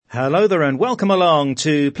Hello there and welcome along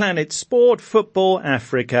to Planet Sport Football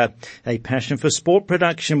Africa, a passion for sport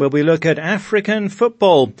production where we look at African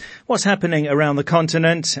football, what's happening around the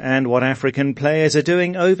continent and what African players are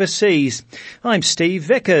doing overseas. I'm Steve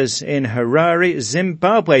Vickers in Harare,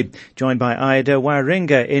 Zimbabwe, joined by Ida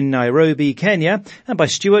Waringa in Nairobi, Kenya, and by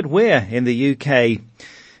Stuart Weah in the UK.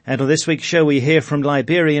 And on this week's show we hear from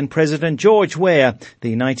Liberian President George Weah,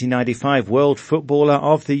 the 1995 World Footballer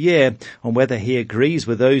of the Year, on whether he agrees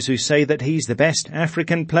with those who say that he's the best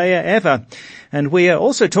African player ever. And Weah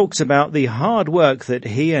also talks about the hard work that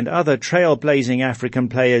he and other trailblazing African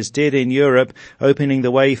players did in Europe, opening the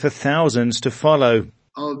way for thousands to follow.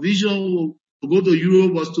 Our vision to go to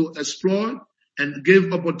Europe was to explore and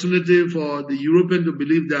give opportunity for the Europeans to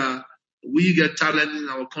believe that we get talent in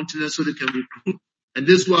our continent so they can recruit. And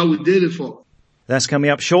this is why we did it for. That's coming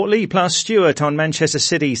up shortly, plus Stuart on Manchester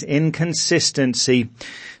City's inconsistency.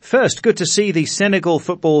 First, good to see the Senegal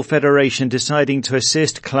Football Federation deciding to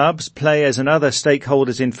assist clubs, players and other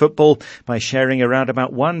stakeholders in football by sharing around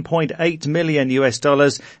about $1.8 million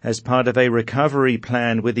as part of a recovery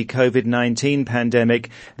plan with the COVID-19 pandemic.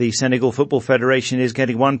 The Senegal Football Federation is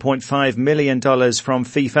getting $1.5 million from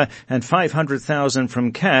FIFA and $500,000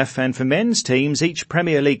 from CAF. And for men's teams, each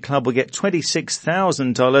Premier League club will get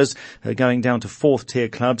 $26,000, going down to fourth-tier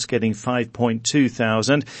clubs getting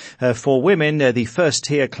 $5,200. For women, the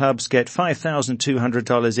first-tier clubs get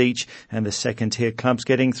 $5,200 each, and the second-tier clubs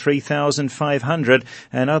getting $3,500,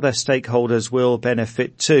 and other stakeholders will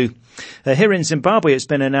benefit too. Here in Zimbabwe, it's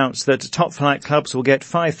been announced that top-flight clubs will get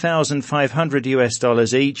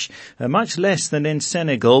 $5,500 each, much less than in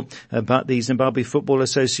Senegal, but the Zimbabwe Football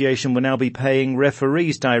Association will now be paying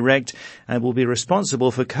referees direct and will be responsible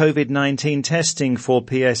for COVID-19 testing for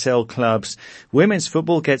PSL clubs. Women's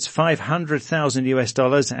football gets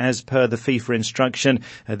 $500,000 as per the FIFA instruction,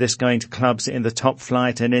 this going to clubs in the top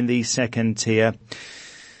flight and in the second tier.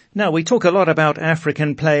 Now, we talk a lot about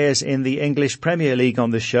African players in the English Premier League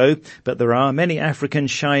on the show, but there are many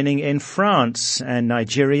Africans shining in France, and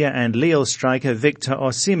Nigeria and Lille striker Victor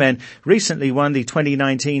Osimhen recently won the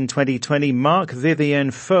 2019-2020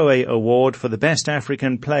 Marc-Vivien Foé Award for the best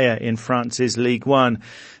African player in France's Ligue 1.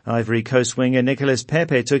 Ivory Coast winger Nicolas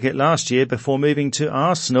Pepe took it last year before moving to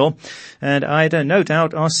Arsenal, and Ida, no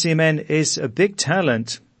doubt Osimhen is a big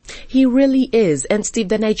talent. He really is. And Steve,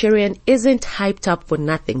 the Nigerian isn't hyped up for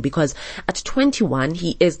nothing, because at 21,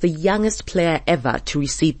 he is the youngest player ever to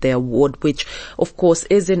receive the award, which of course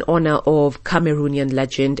is in honor of Cameroonian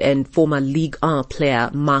legend and former Ligue 1 player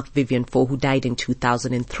Marc-Vivien Foé, who died in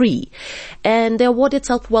 2003. And the award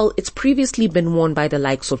itself, well, it's previously been won by the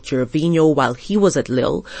likes of Gervinho while he was at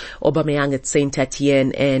Lille, Aubameyang at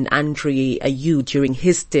Saint-Etienne, and Andre Ayew during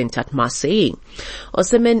his stint at Marseille.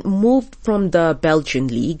 Osimhen moved from the Belgian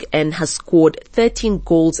league and has scored 13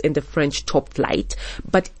 goals in the French top flight,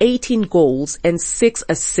 but 18 goals and 6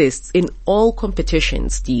 assists in all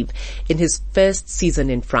competitions, Steve, in his first season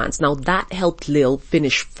in France. Now that helped Lille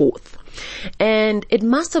finish fourth. And it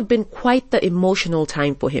must have been quite the emotional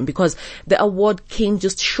time for him, because the award came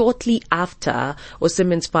just shortly after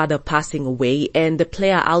Osimhen's father passing away, and the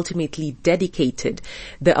player ultimately dedicated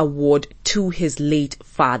the award to his late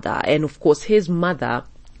father. And of course his mother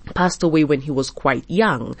passed away when he was quite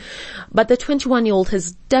young. But the 21-year-old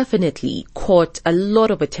has definitely caught a lot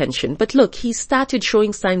of attention. But look, he started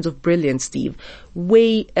showing signs of brilliance, Steve,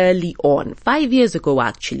 way early on, 5 years ago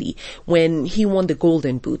actually, when he won the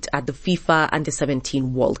Golden Boot at the FIFA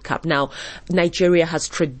Under-17 World Cup. Now, Nigeria has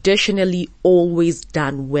traditionally always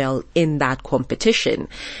done well in that competition,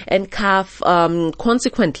 and CAF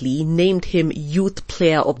consequently named him Youth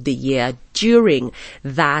Player of the Year during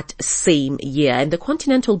that same year. And the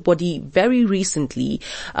Continental Body very recently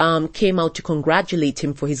came out to congratulate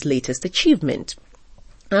him for his latest achievement.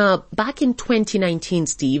 Back in 2019,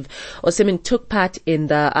 Steve, Osimhen took part in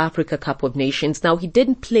the Africa Cup of Nations. Now, he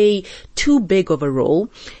didn't play too big of a role.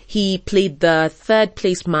 He played the third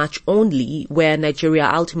place match only, where Nigeria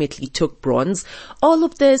ultimately took bronze. All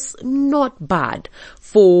of this, not bad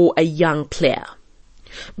for a young player.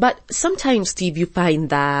 But sometimes, Steve, you find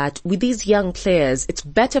that with these young players, it's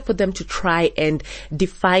better for them to try and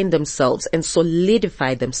define themselves and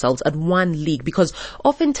solidify themselves at one league, because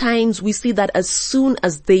oftentimes we see that as soon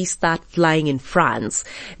as they start flying in France,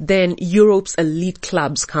 then Europe's elite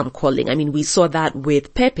clubs come calling. I mean, we saw that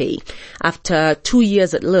with Pepe. After 2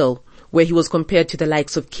 years at Lille, where he was compared to the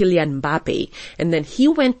likes of Kylian Mbappe. And then he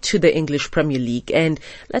went to the English Premier League, and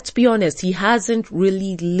let's be honest, he hasn't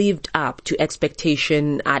really lived up to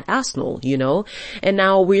expectation at Arsenal, And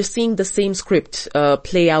now we're seeing the same script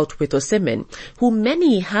play out with Osimhen, who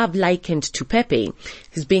many have likened to Pepe.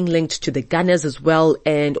 He's being linked to the Gunners as well,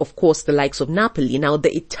 and of course the likes of Napoli. Now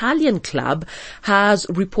the Italian club has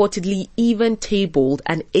reportedly even tabled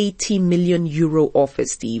an 80 million euro offer,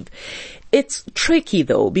 Steve. It's tricky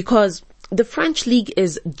though, because the French league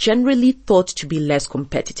is generally thought to be less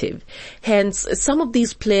competitive. Hence, some of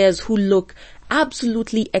these players who look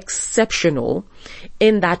absolutely exceptional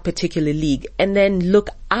in that particular league and then look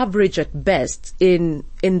average at best in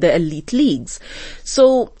the elite leagues.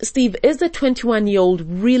 So, Steve, is the 21-year-old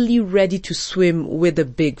really ready to swim with the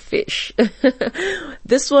big fish?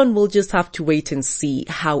 This one we'll just have to wait and see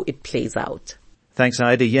how it plays out. Thanks,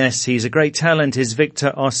 Ida. Yes, he's a great talent, is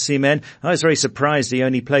Victor Osimhen. I was very surprised he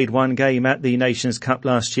only played one game at the Nations Cup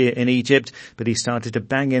last year in Egypt, but he started to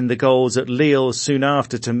bang in the goals at Lille soon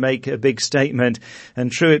after to make a big statement.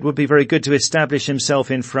 And true, it would be very good to establish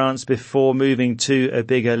himself in France before moving to a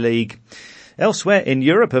bigger league. Elsewhere in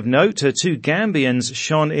Europe of note, two Gambians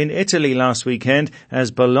shone in Italy last weekend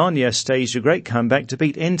as Bologna staged a great comeback to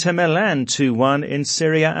beat Inter Milan 2-1 in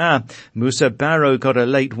Serie A. Musa Barrow got a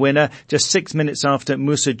late winner just 6 minutes after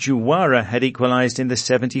Musa Juwara had equalised in the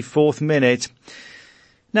 74th minute.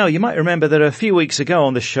 Now, you might remember that a few weeks ago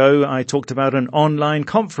on the show, I talked about an online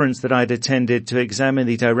conference that I'd attended to examine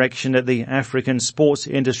the direction that the African sports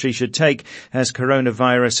industry should take as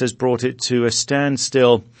coronavirus has brought it to a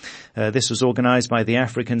standstill. This was organised by the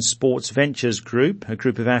African Sports Ventures Group, a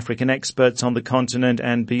group of African experts on the continent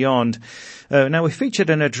and beyond. Now, we featured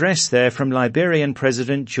an address there from Liberian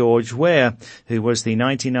President George Weah, who was the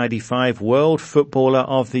 1995 World Footballer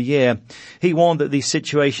of the Year. He warned that the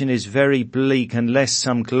situation is very bleak unless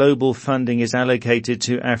some global funding is allocated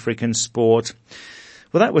to African sport.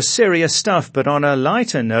 Well, that was serious stuff, but on a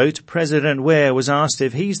lighter note, President Weah was asked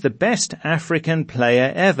if he's the best African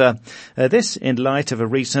player ever. This in light of a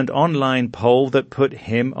recent online poll that put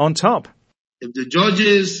him on top. If the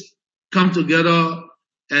judges come together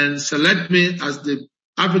and select me as the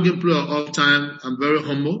African player of all time, I'm very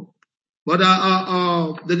humble. But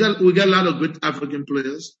we get a lot of great African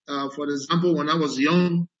players. For example, when I was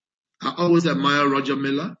young, I always admired Roger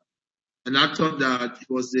Miller, and I thought that he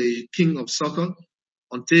was the king of soccer,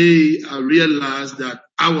 until I realized that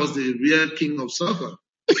I was the real king of soccer.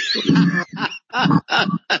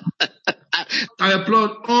 I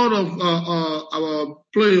applaud all of our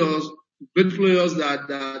players, great players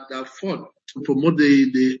that fought to promote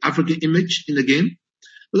the African image in the game.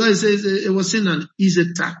 Because it was seen an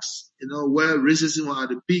easy task, where racism was at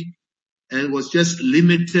the peak, and it was just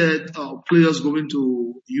limited players going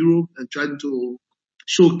to Europe and trying to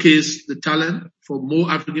showcase the talent for more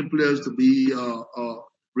African players to be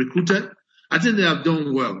recruited. I think they have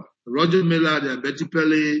done well. Roger Miller, the Betty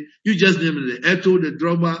Pele, you just name it, the Eto'o, the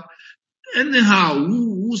Drogba. Anyhow,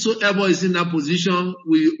 whosoever is in that position,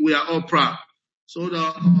 we are all proud. So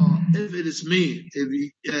if it is me,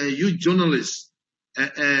 if you journalists,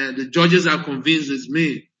 the judges are convinced it's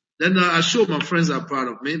me, then I sure my friends are proud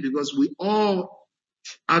of me, because we all,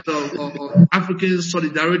 out of African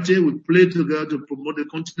solidarity, we played together to promote the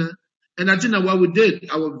continent. And I think that what we did,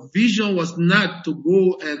 our vision was not to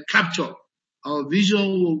go and capture. Our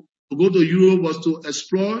vision to go to Europe was to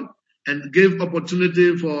explore and give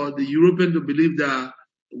opportunity for the Europeans to believe that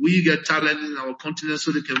we get talent in our continent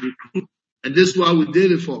so they can recruit. And this is what we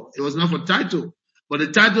did it for. It was not for title. But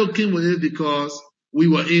the title came with it because we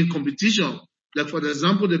were in competition. Like, for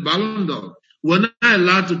example, the Ballon d'Or. We're not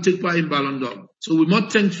allowed to take part in Ballon d'Or. So we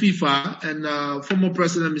must thank FIFA and former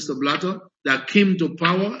President Mr. Blatter that came to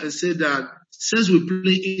power and said that since we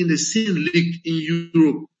play in the same league in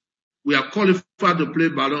Europe, we are qualified to play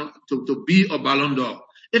to be a Ballon d'Or.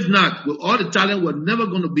 If not, with all the talent, we're never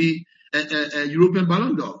going to be a European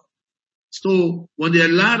Ballon d'Or. So when they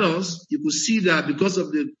allowed us, you could see that because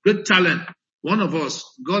of the great talent, one of us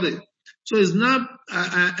got it. So it's not,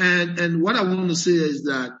 and what I want to say is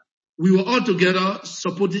that we were all together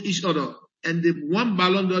supporting each other. And the one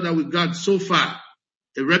Ballon d'Or that we got so far,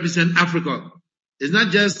 it represents Africa. It's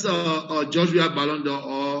not just George Weah Ballon d'Or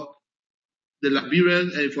or the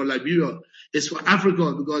Liberian for Liberia. It's for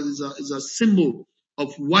Africa, because it's a symbol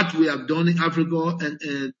of what we have done in Africa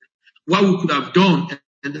and what we could have done.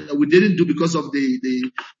 And we didn't do because of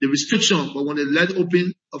the restriction. But when they let it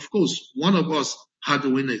open, of course, one of us had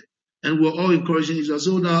to win it. And we're all encouraging each other.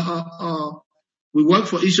 So that, we work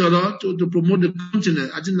for each other to promote the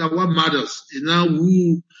continent. I think that what matters is now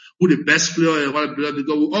who who the best player and what player,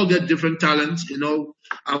 because we all get different talents, you know.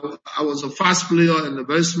 I was a fast player and a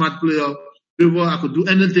very smart player. Before I could do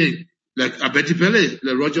anything, like Abeti Pele,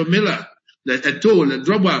 like Roger Miller, like Eto'o, like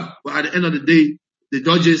Drogba. But at the end of the day, the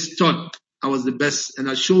Dodgers thought I was the best, and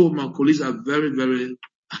I show my colleagues are very, very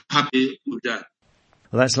happy with that.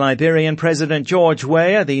 Well, that's Liberian President George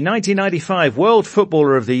Weah, the 1995 World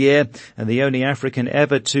Footballer of the Year and the only African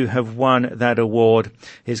ever to have won that award.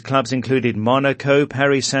 His clubs included Monaco,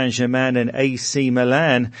 Paris Saint-Germain and AC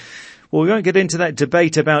Milan. Well, we won't get into that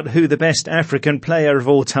debate about who the best African player of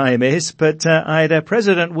all time is, but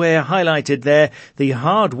President Weah highlighted there the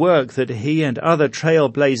hard work that he and other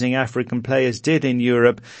trailblazing African players did in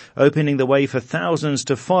Europe, opening the way for thousands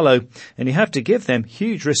to follow, and you have to give them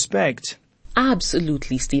huge respect.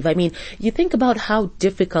 Absolutely, Steve. I mean, you think about how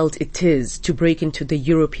difficult it is to break into the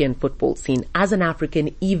European football scene as an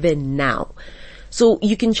African even now. So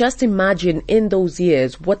you can just imagine in those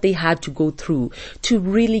years what they had to go through to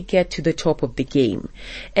really get to the top of the game.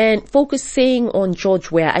 And focusing on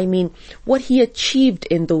George Weah, I mean, what he achieved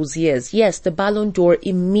in those years, yes, the Ballon d'Or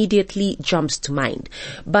immediately jumps to mind.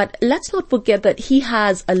 But let's not forget that he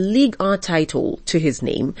has a Ligue 1 title to his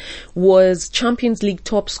name, was Champions League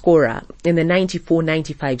top scorer in the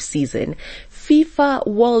 94-95 season, FIFA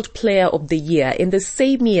World Player of the Year. In the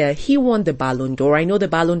same year, he won the Ballon d'Or. I know the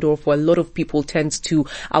Ballon d'Or for a lot of people tends to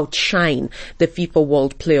outshine the FIFA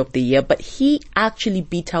World Player of the Year, but he actually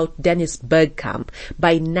beat out Dennis Bergkamp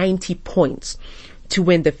by 90 points to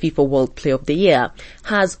win the FIFA World Player of the Year.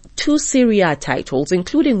 Has 2 Serie A titles,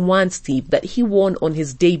 including one, Steve, that he won on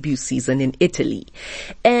his debut season in Italy.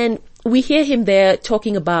 And we hear him there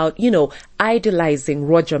talking about, idolizing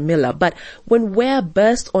Roger Miller. But when Weah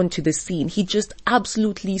burst onto the scene, he just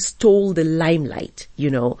absolutely stole the limelight,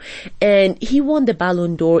 And he won the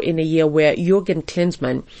Ballon d'Or in a year where Jurgen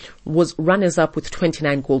Klinsmann was runners-up with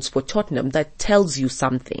 29 goals for Tottenham. That tells you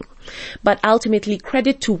something. But ultimately,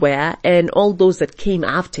 credit to Weah and all those that came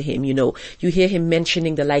after him, You hear him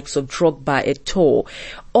mentioning the likes of Drogba, Eto'o.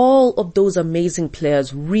 All of those amazing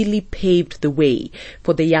players really paved the way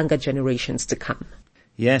for the younger generations to come.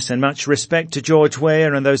 Yes, and much respect to George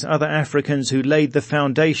Weah and those other Africans who laid the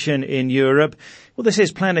foundation in Europe. Well, this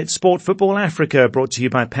is Planet Sport Football Africa, brought to you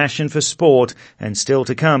by Passion for Sport. And still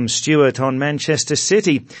to come, Stuart on Manchester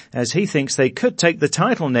City, as he thinks they could take the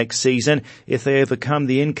title next season if they overcome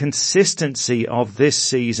the inconsistency of this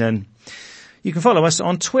season. You can follow us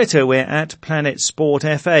on Twitter. We're at Planet Sport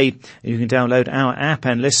FA. You can download our app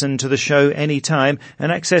and listen to the show anytime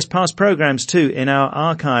and access past programs too in our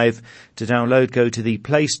archive. To download, go to the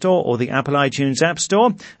Play Store or the Apple iTunes App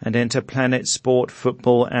Store and enter Planet Sport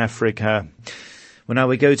Football Africa. Well, now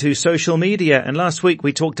we go to social media, and last week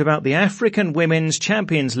we talked about the African Women's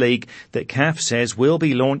Champions League that CAF says will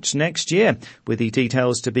be launched next year, with the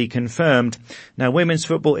details to be confirmed. Now, women's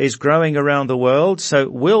football is growing around the world, so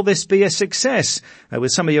will this be a success?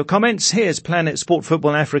 With some of your comments, here's Planet Sport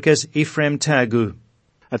Football Africa's Ephraim Tagu.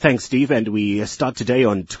 Thanks, Steve. And we start today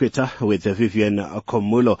on Twitter with Vivian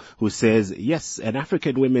Komulo, who says, yes, an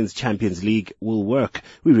African Women's Champions League will work.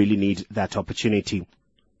 We really need that opportunity.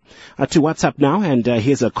 To WhatsApp now, and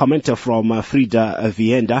here's a comment from Frida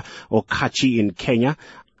Vienda Okachi in Kenya.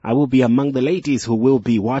 I will be among the ladies who will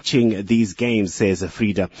be watching these games, says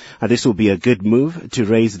Frida. This will be a good move to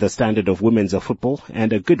raise the standard of women's football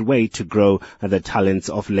and a good way to grow the talents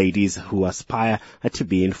of ladies who aspire to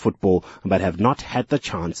be in football but have not had the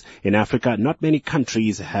chance. In Africa, not many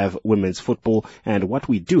countries have women's football, and what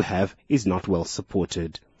we do have is not well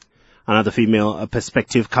supported. Another female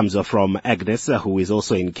perspective comes from Agnes, who is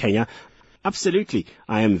also in Kenya. Absolutely.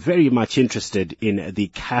 I am very much interested in the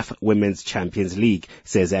CAF Women's Champions League,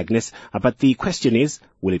 says Agnes. But the question is,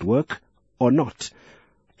 will it work or not?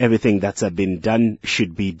 Everything that's been done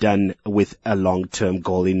should be done with a long-term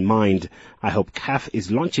goal in mind. I hope CAF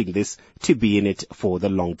is launching this to be in it for the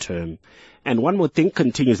long term. And one more thing,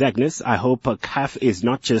 continues Agnes, I hope CAF is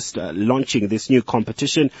not just launching this new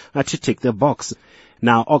competition to tick the box.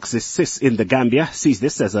 Now, Oxys Sis in the Gambia sees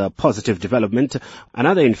this as a positive development.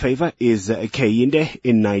 Another in favor is Kehinde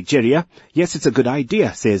in Nigeria. Yes, it's a good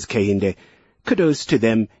idea, says Kehinde. Kudos to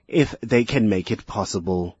them if they can make it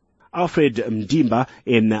possible. Alfred Mdimba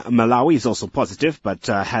in Malawi is also positive, but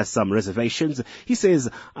has some reservations. He says,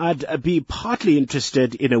 I'd be partly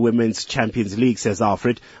interested in a Women's Champions League, says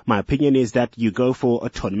Alfred. My opinion is that you go for a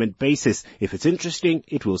tournament basis. If it's interesting,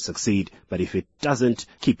 it will succeed. But if it doesn't,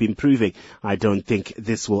 keep improving. I don't think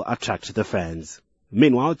this will attract the fans.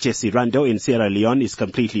 Meanwhile, Jesse Rando in Sierra Leone is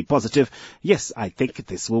completely positive. Yes, I think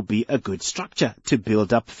this will be a good structure to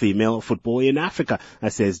build up female football in Africa,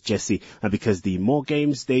 says Jesse, because the more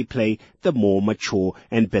games they play, the more mature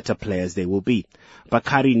and better players they will be.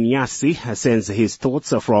 Bakari Nyasi sends his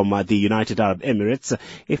thoughts from the United Arab Emirates.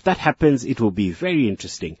 If that happens, it will be very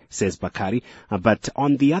interesting, says Bakari. But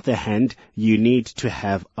on the other hand, you need to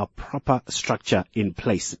have a proper structure in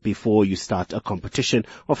place before you start a competition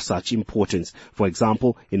of such importance. For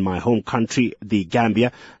example, in my home country, the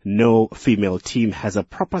Gambia, no female team has a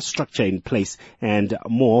proper structure in place, and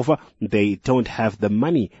moreover, they don't have the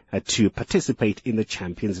money to participate in the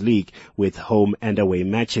Champions League with home and away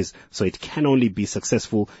matches, so it can only be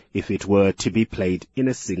successful if it were to be played in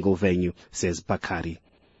a single venue, says Bakari.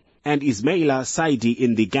 And Ismaila Saidi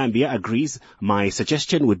in the Gambia agrees. My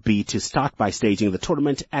suggestion would be to start by staging the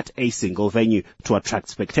tournament at a single venue to attract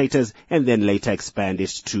spectators and then later expand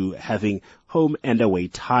it to having home and away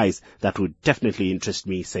ties. That would definitely interest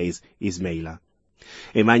me, says Ismaila.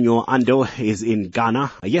 Emmanuel Ando is in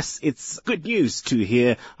Ghana. Yes, it's good news to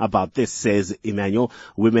hear about this, says Emmanuel.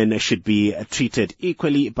 Women should be treated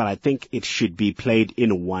equally, but I think it should be played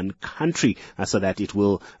in one country so that it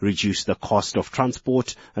will reduce the cost of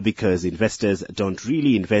transport, because investors don't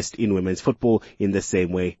really invest in women's football in the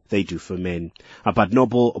same way they do for men. But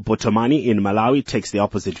Noble Botomani in Malawi takes the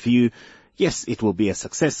opposite view. Yes, it will be a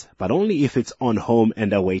success, but only if it's on home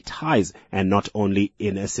and away ties and not only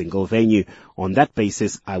in a single venue. On that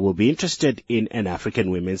basis, I will be interested in an African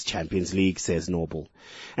Women's Champions League, says Noble.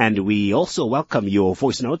 And we also welcome your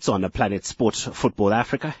voice notes on Planet Sport Football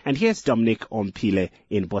Africa. And here's Dominic Ompile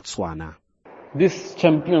in Botswana. This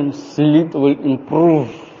Champions League will improve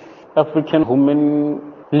African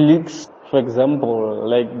women leagues. For example,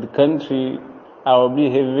 like the country, I will be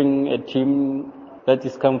having a team that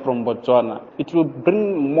is come from Botswana. It will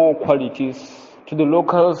bring more qualities to the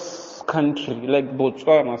local country like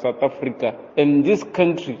Botswana, South Africa. And this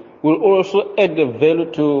country will also add a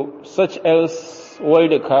value to such as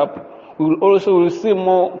World Cup. We will also see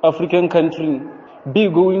more African countries be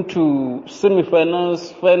going to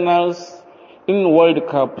semi-finals, finals in World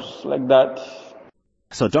Cups like that.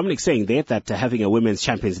 So Dominic saying there that having a Women's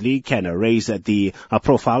Champions League can raise the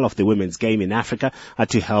profile of the women's game in Africa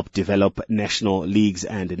to help develop national leagues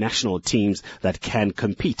and national teams that can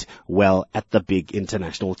compete well at the big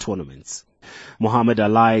international tournaments. Mohamed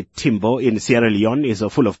Ali Timbo in Sierra Leone is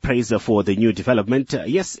full of praise for the new development.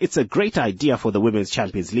 Yes, it's a great idea for the Women's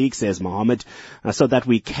Champions League, says Mohamed, so that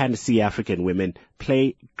we can see African women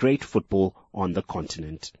play great football on the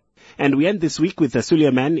continent. And we end this week with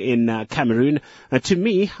Suleiman in Cameroon. To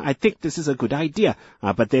me, I think this is a good idea.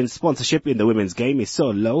 But then sponsorship in the women's game is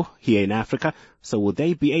so low here in Africa. So will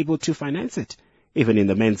they be able to finance it? Even in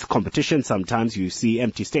the men's competition, sometimes you see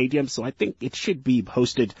empty stadiums. So I think it should be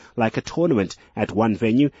hosted like a tournament at one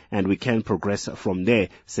venue, and we can progress from there,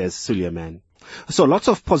 says Suleiman. So lots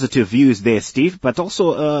of positive views there, Steve, but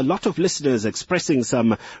also a lot of listeners expressing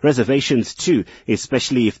some reservations too,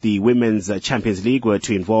 especially if the Women's Champions League were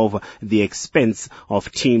to involve the expense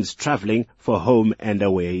of teams travelling for home and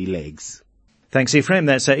away legs. Thanks, Ephraim.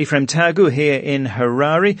 That's Ephraim Tagu here in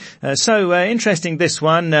Harare. Interesting, this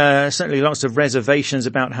one. Certainly lots of reservations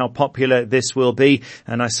about how popular this will be.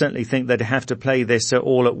 And I certainly think they'd have to play this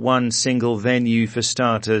all at one single venue for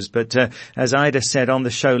starters. But as Ida said on the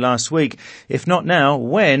show last week, if not now,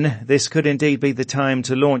 when? This could indeed be the time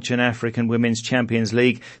to launch an African Women's Champions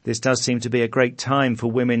League. This does seem to be a great time for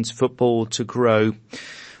women's football to grow.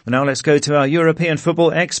 Now let's go to our European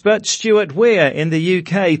football expert, Stuart Weah in the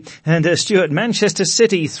UK. And Stuart, Manchester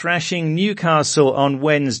City thrashing Newcastle on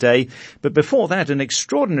Wednesday. But before that, an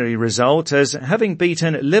extraordinary result, as having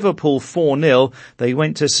beaten Liverpool 4-0, they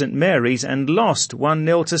went to St Mary's and lost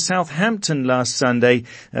 1-0 to Southampton last Sunday.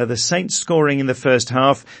 The Saints scoring in the first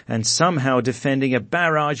half and somehow defending a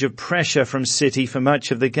barrage of pressure from City for much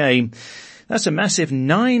of the game. That's a massive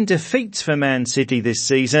 9 defeats for Man City this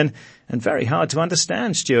season, and very hard to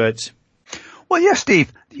understand, Stuart. Well, yes,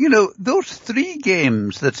 Steve. You know, those 3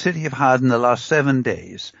 games that City have had in the last 7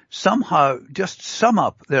 days somehow just sum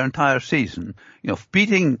up their entire season. You know,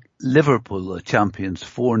 beating Liverpool, the champions,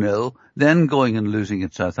 4-0, then going and losing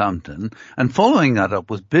at Southampton, and following that up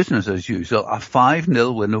with business as usual, a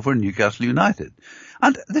 5-0 win over Newcastle United.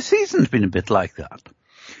 And the season's been a bit like that.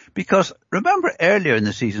 Because remember earlier in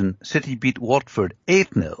the season, City beat Watford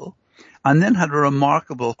 8-0 and then had a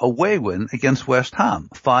remarkable away win against West Ham,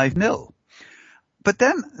 5-0. But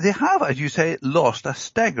then they have, as you say, lost a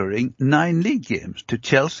staggering 9 league games to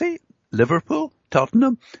Chelsea, Liverpool,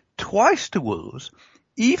 Tottenham, twice to Wolves,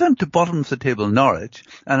 even to bottom of the table Norwich,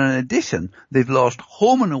 and in addition, they've lost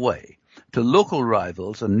home and away to local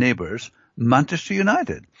rivals and neighbours, Manchester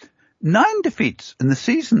United. 9 defeats in the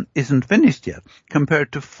season isn't finished yet,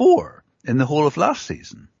 compared to 4 in the whole of last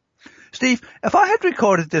season. Steve, if I had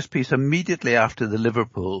recorded this piece immediately after the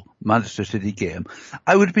Liverpool-Manchester City game,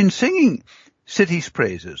 I would have been singing City's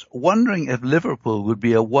praises, wondering if Liverpool would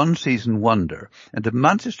be a one-season wonder and if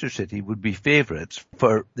Manchester City would be favourites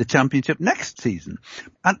for the championship next season.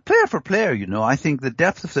 And player for player, I think the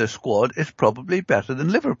depth of their squad is probably better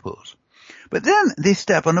than Liverpool's. But then they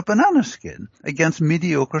step on a banana skin against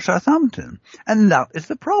mediocre Southampton, and that is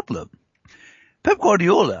the problem. Pep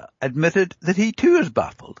Guardiola admitted that he too is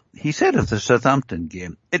baffled. He said of the Southampton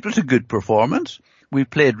game, "It was a good performance. We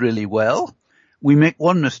played really well. We make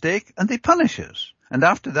one mistake and they punish us. And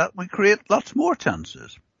after that we create lots more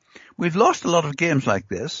chances. We've lost a lot of games like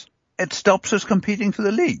this. It stops us competing for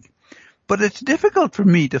the league. But it's difficult for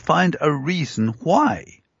me to find a reason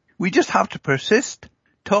why. We just have to persist,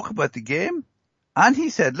 talk about the game." And he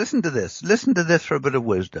said, listen to this for a bit of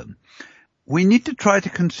wisdom. "We need to try to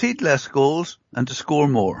concede less goals and to score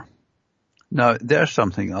more." Now, there's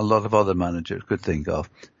something a lot of other managers could think of.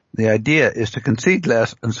 The idea is to concede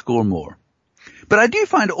less and score more. But I do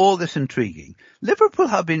find all this intriguing. Liverpool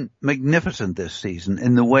have been magnificent this season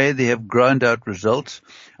in the way they have ground out results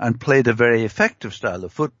and played a very effective style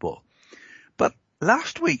of football. But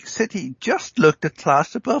last week, City just looked a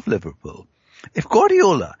class above Liverpool. If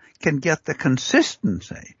Guardiola can get the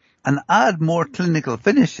consistency and add more clinical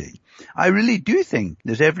finishing, I really do think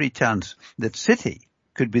there's every chance that City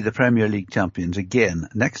could be the Premier League champions again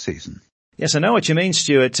next season. Yes, I know what you mean,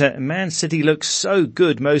 Stuart. Man City looks so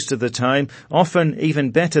good most of the time, often even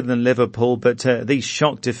better than Liverpool, but these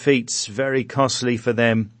shock defeats, very costly for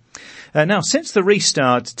them. Now, since the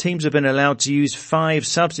restart, teams have been allowed to use 5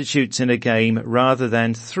 substitutes in a game rather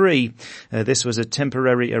than 3. This was a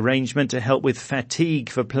temporary arrangement to help with fatigue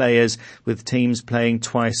for players, with teams playing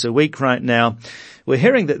twice a week right now. We're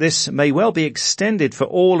hearing that this may well be extended for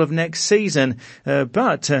all of next season,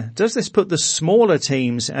 but does this put the smaller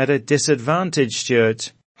teams at a disadvantage,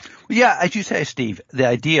 Stuart? Yeah, as you say, Steve, the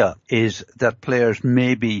idea is that players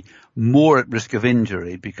may be more at risk of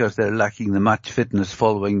injury because they're lacking the match fitness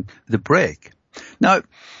following the break. Now,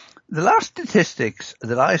 the last statistics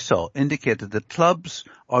that I saw indicated that clubs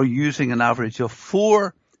are using an average of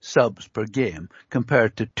 4 subs per game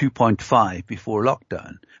compared to 2.5 before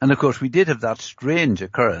lockdown. And of course we did have that strange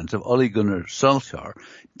occurrence of Ole Gunnar Solskjaer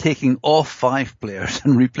taking off 5 players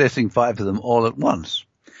and replacing 5 of them all at once.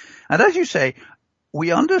 And as you say,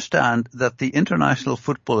 we understand that the International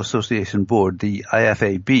Football Association Board, the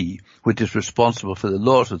IFAB, which is responsible for the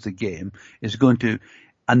laws of the game, is going to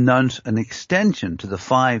announce an extension to the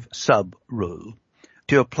 5 sub rule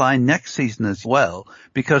to apply next season as well,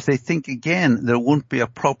 because they think again there won't be a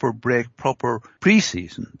proper break, proper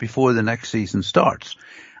pre-season before the next season starts.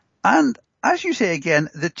 And as you say again,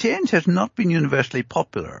 the change has not been universally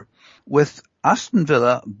popular, with Aston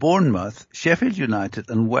Villa, Bournemouth, Sheffield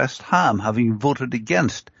United and West Ham having voted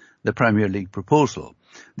against the Premier League proposal.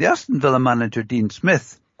 The Aston Villa manager Dean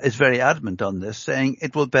Smith is very adamant on this, saying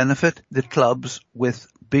it will benefit the clubs with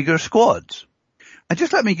bigger squads. And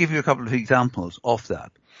just let me give you a couple of examples of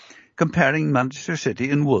that, comparing Manchester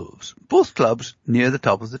City and Wolves, both clubs near the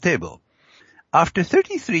top of the table. After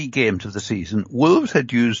 33 games of the season, Wolves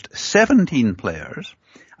had used 17 players,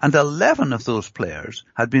 and 11 of those players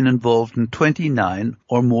had been involved in 29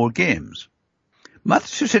 or more games.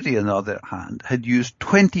 Manchester City, on the other hand, had used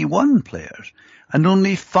 21 players, and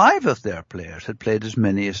only 5 of their players had played as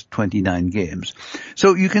many as 29 games.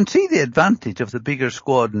 So you can see the advantage of the bigger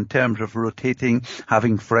squad in terms of rotating,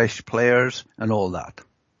 having fresh players and all that.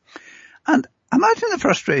 And imagine the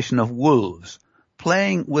frustration of Wolves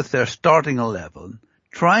playing with their starting 11,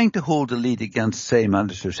 trying to hold the lead against, say,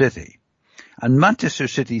 Manchester City. And Manchester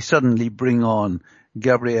City suddenly bring on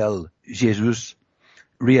Gabriel Jesus,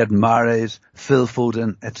 Riyad Mahrez, Phil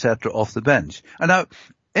Foden, etc. off the bench. And now,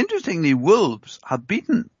 interestingly, Wolves have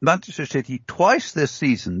beaten Manchester City twice this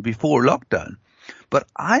season before lockdown. But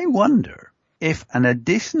I wonder if an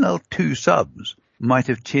additional 2 subs might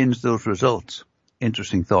have changed those results.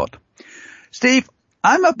 Interesting thought. Steve,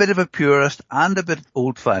 I'm a bit of a purist and a bit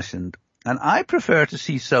old-fashioned, and I prefer to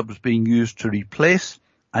see subs being used to replace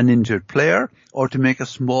an injured player or to make a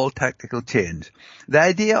small tactical change. The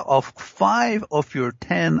idea of 5 of your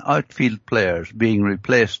 10 outfield players being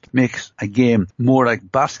replaced makes a game more like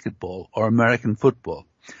basketball or American football.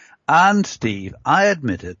 And Steve, I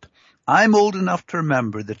admit it, I'm old enough to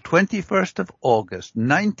remember the 21st of August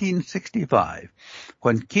 1965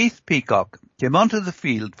 when Keith Peacock came onto the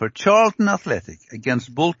field for Charlton Athletic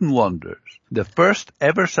against Bolton Wanderers, the first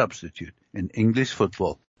ever substitute in English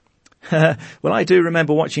football. Well, I do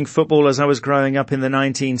remember watching football as I was growing up in the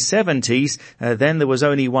 1970s. Then there was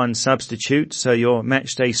only one substitute, so your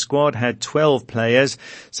matchday squad had 12 players.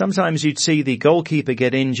 Sometimes you'd see the goalkeeper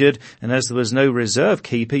get injured, and as there was no reserve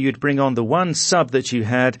keeper, you'd bring on the one sub that you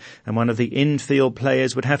had, and one of the infield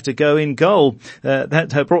players would have to go in goal.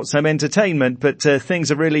 That brought some entertainment, but things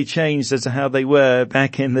have really changed as to how they were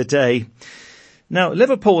back in the day. Now,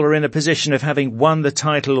 Liverpool are in a position of having won the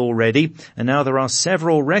title already, and now there are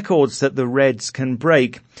several records that the Reds can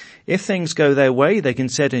break. If things go their way, they can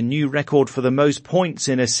set a new record for the most points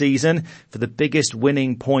in a season, for the biggest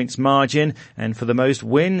winning points margin, and for the most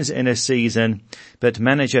wins in a season. But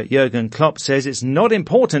manager Jurgen Klopp says it's not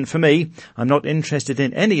important for me. I'm not interested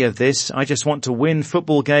in any of this. I just want to win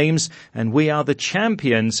football games, and we are the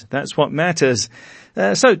champions. That's what matters.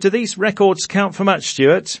 So, do these records count for much,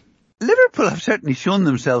 Stuart? Liverpool have certainly shown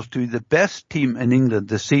themselves to be the best team in England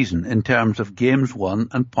this season in terms of games won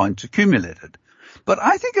and points accumulated. But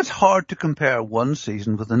I think it's hard to compare one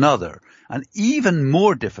season with another, and even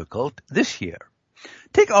more difficult this year.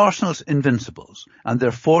 Take Arsenal's Invincibles and their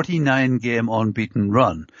 49-game unbeaten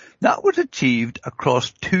run. That was achieved across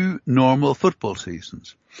 2 normal football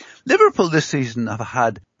seasons. Liverpool this season have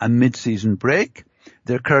had a mid-season break.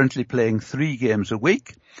 They're currently playing 3 games a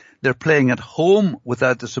week. They're playing at home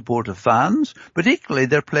without the support of fans, but equally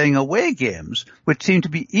they're playing away games, which seem to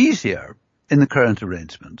be easier in the current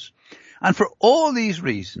arrangements. And for all these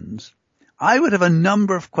reasons, I would have a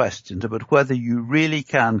number of questions about whether you really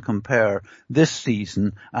can compare this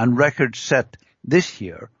season and records set this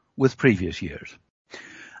year with previous years.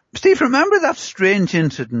 Steve, remember that strange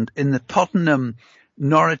incident in the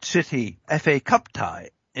Tottenham-Norwich City FA Cup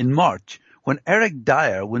tie in March when Eric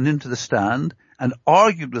Dyer went into the stand and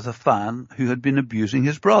argued with a fan who had been abusing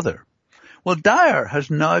his brother? Well, Dyer has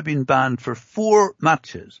now been banned for 4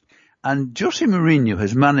 matches, and Jose Mourinho,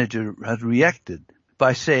 his manager, has reacted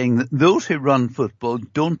by saying that those who run football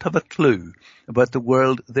don't have a clue about the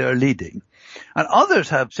world they are leading. And others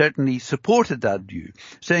have certainly supported that view,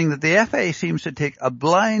 saying that the FA seems to take a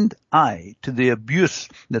blind eye to the abuse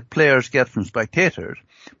that players get from spectators,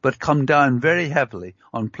 but come down very heavily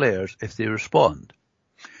on players if they respond.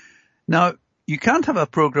 Now, you can't have a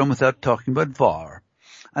programme without talking about VAR.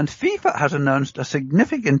 And FIFA has announced a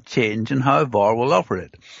significant change in how VAR will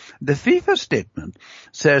operate. The FIFA statement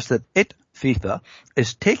says that FIFA,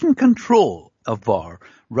 is taking control of VAR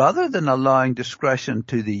rather than allowing discretion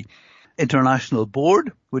to the international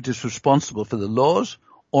board, which is responsible for the laws,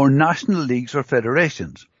 or national leagues or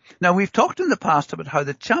federations. Now, we've talked in the past about how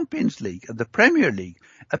the Champions League and the Premier League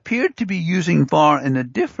appeared to be using VAR in a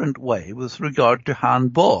different way with regard to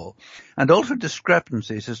handball, and also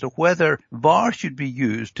discrepancies as to whether VAR should be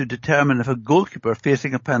used to determine if a goalkeeper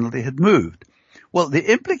facing a penalty had moved. Well,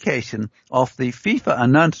 the implication of the FIFA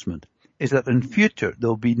announcement is that in future there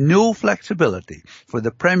will be no flexibility for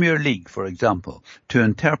the Premier League, for example, to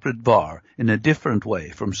interpret VAR in a different way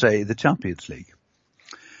from, say, the Champions League.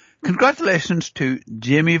 Congratulations to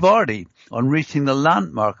Jamie Vardy on reaching the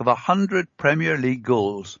landmark of 100 Premier League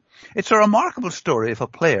goals. It's a remarkable story of a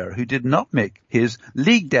player who did not make his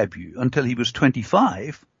league debut until he was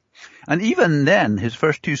 25, and even then his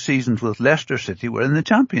first 2 seasons with Leicester City were in the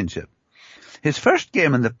Championship. His first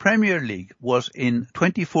game in the Premier League was in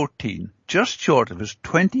 2014, just short of his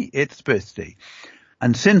 28th birthday,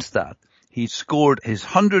 and since that he scored his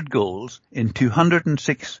 100 goals in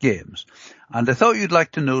 206 games. And I thought you'd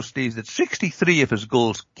like to know, Steve, that 63 of his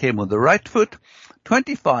goals came with the right foot,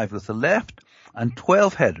 25 with the left, and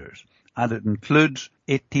 12 headers, and it includes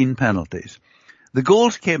 18 penalties. The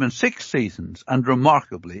goals came in 6 seasons, and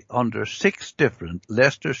remarkably under 6 different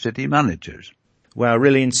Leicester City managers. Wow,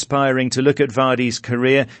 really inspiring to look at Vardy's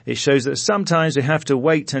career. It shows that sometimes we have to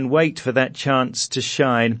wait and wait for that chance to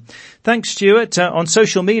shine. Thanks, Stuart. On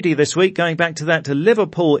social media this week, going back to that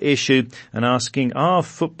Liverpool issue and asking, are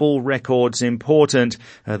football records important?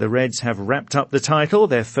 The Reds have wrapped up the title,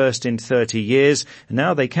 their first in 30 years. And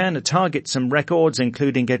now they can target some records,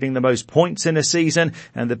 including getting the most points in a season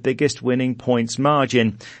and the biggest winning points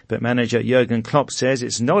margin. But manager Jurgen Klopp says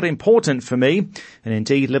it's not important for me. And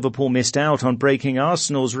indeed, Liverpool missed out on breaking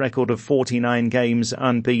Arsenal's record of 49 games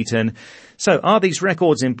unbeaten. So are these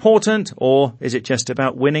records important, or is it just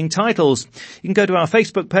about winning titles? You can go to our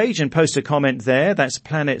Facebook page and post a comment there. That's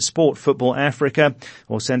Planet Sport Football Africa,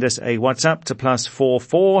 or send us a WhatsApp to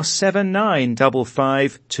 +44 79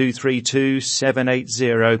 55 232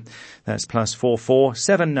 780. That's +44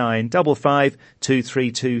 79 55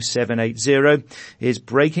 232 780. Is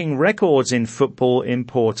breaking records in football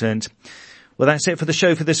important? Well, that's it for the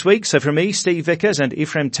show for this week. So from me, Steve Vickers, and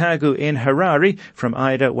Ephraim Tagu in Harare, from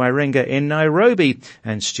Ida Waringa in Nairobi,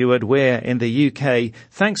 and Stuart Weah in the UK,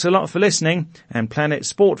 thanks a lot for listening. And Planet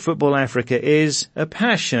Sport Football Africa is a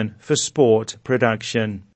passion for sport production.